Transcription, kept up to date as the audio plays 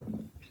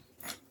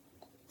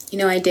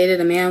I dated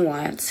a man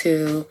once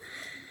who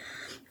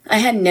I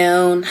had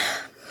known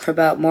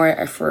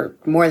for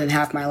more than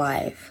half my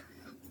life.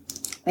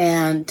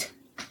 And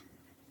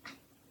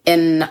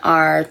in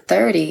our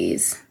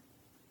 30s,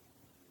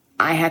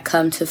 I had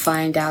come to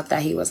find out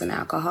that he was an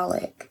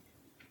alcoholic.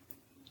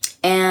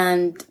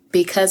 And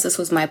because this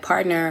was my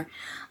partner,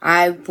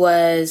 I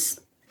was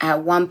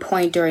at one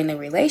point during the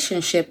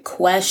relationship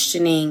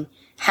questioning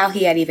how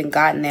he had even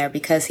gotten there,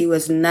 because he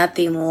was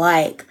nothing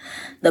like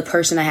the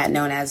person I had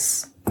known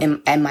as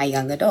in my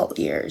young adult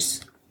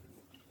years.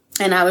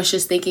 And I was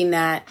just thinking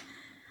that,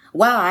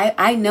 wow,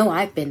 I know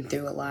I've been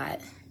through a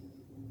lot.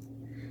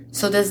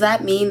 So does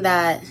that mean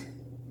that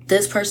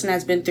this person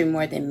has been through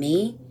more than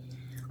me?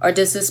 Or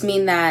does this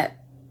mean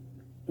that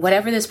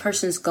whatever this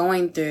person's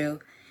going through,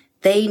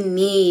 they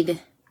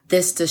need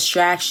this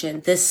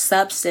distraction, this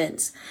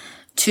substance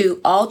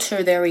to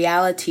alter their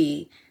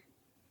reality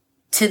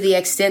to the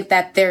extent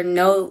that they're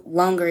no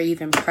longer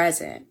even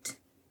present?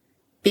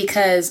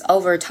 Because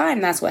over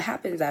time, that's what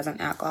happens as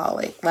an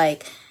alcoholic.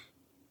 Like,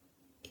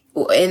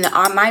 in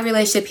my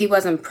relationship, he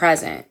wasn't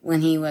present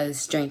when he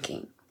was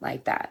drinking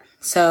like that.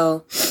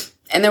 So,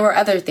 and there were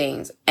other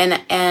things.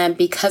 And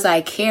because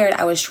I cared,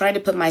 I was trying to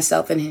put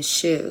myself in his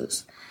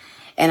shoes.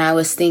 And I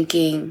was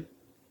thinking,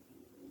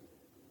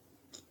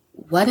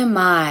 what am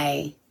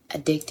I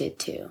addicted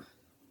to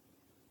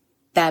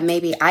that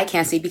maybe I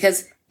can't see?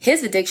 Because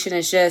his addiction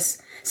is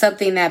just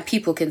something that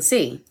people can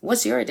see.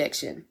 What's your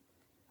addiction?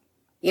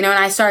 And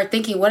I started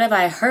thinking, what have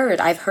I heard?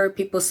 I've heard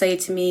people say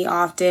to me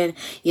often,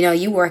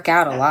 you work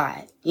out a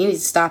lot. You need to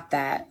stop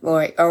that.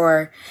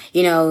 Or,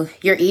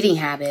 your eating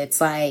habits,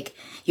 like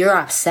you're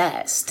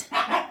obsessed.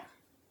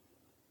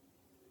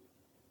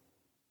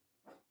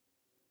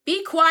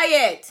 Be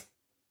quiet.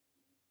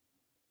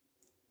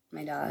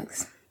 My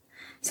dogs.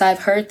 So I've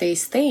heard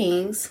these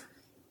things,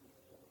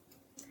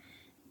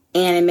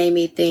 and it made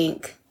me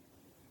think,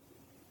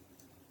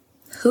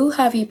 who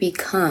have you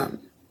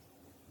become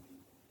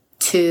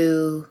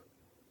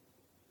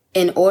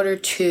in order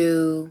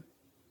to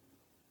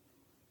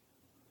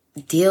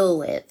deal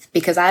with?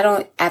 Because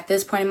at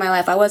this point in my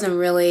life, I wasn't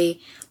really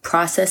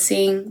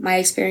processing my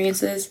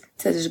experiences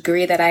to the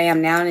degree that I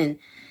am now. And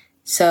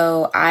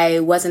so I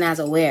wasn't as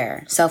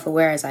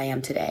self-aware as I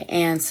am today.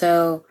 And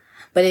so,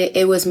 but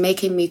it was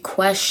making me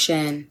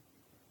question,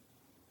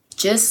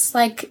 just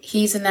like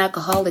he's an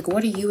alcoholic,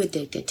 what are you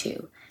addicted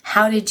to?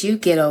 How did you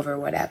get over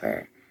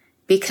whatever?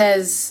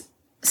 Because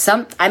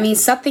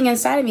something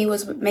inside of me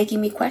was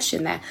making me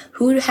question that.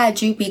 Who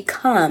had you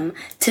become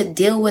to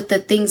deal with the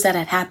things that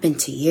had happened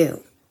to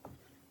you?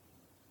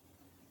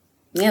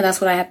 Yeah, that's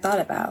what I had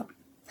thought about.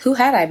 Who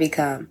had I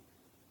become?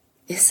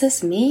 Is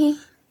this me?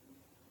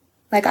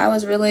 Like, I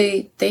was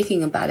really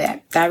thinking about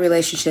it. That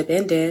relationship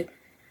ended.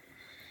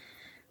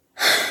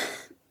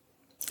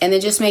 And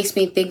it just makes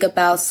me think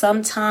about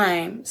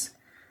sometimes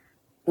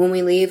when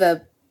we leave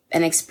an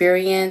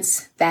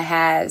experience that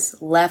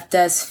has left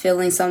us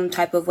feeling some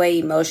type of way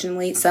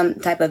emotionally, some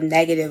type of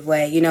negative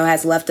way,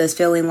 has left us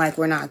feeling like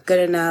we're not good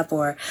enough,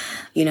 or,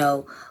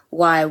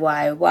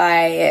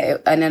 why,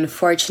 an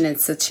unfortunate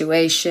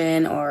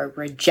situation or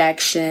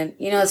rejection,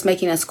 it's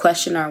making us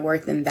question our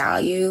worth and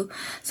value.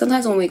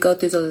 Sometimes when we go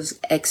through those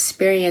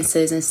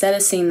experiences, instead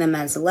of seeing them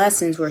as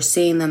lessons, we're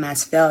seeing them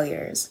as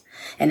failures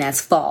and as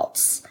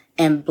faults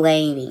and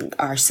blaming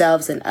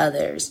ourselves and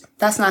others.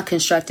 That's not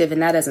constructive,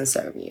 and that doesn't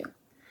serve you.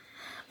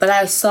 But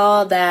I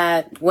saw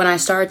that when I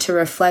started to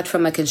reflect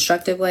from a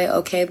constructive way,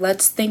 okay,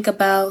 let's think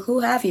about, who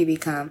have you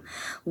become?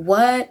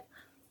 What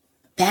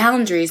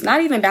boundaries,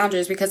 not even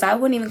boundaries, because I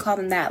wouldn't even call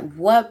them that.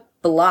 What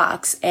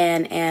blocks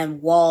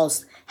and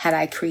walls had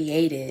I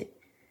created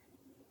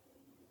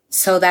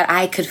so that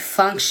I could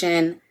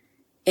function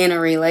in a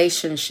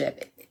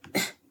relationship?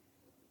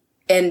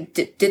 And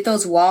did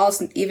those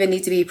walls even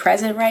need to be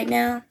present right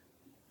now?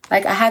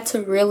 Like, I had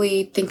to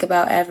really think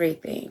about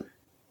everything.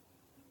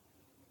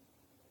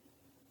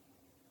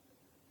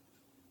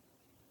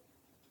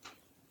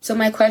 So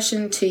my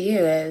question to you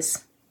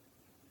is,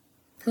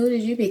 who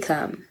did you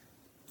become?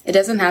 It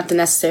doesn't have to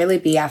necessarily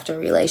be after a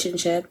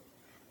relationship.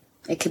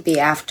 It could be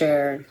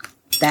after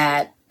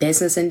that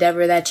business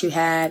endeavor that you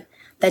had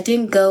that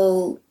didn't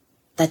go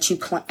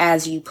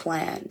as you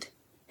planned.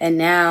 And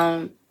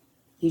now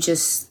you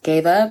just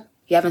gave up.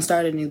 You haven't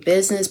started a new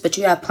business, but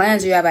you have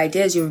plans, you have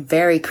ideas, you're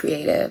very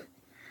creative.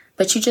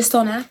 But you just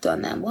don't act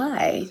on them.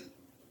 Why?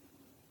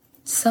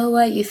 So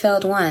what? You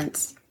failed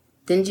once.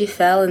 Didn't you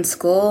fail in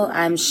school?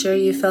 I'm sure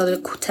you failed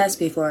a test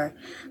before,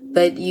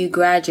 but you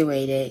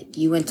graduated,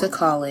 you went to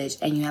college,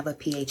 and you have a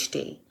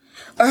PhD.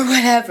 Or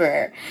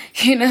whatever.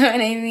 You know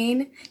what I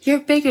mean? You're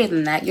bigger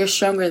than that. You're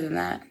stronger than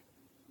that.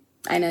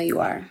 I know you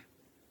are.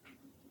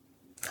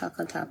 Talk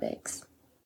on topics.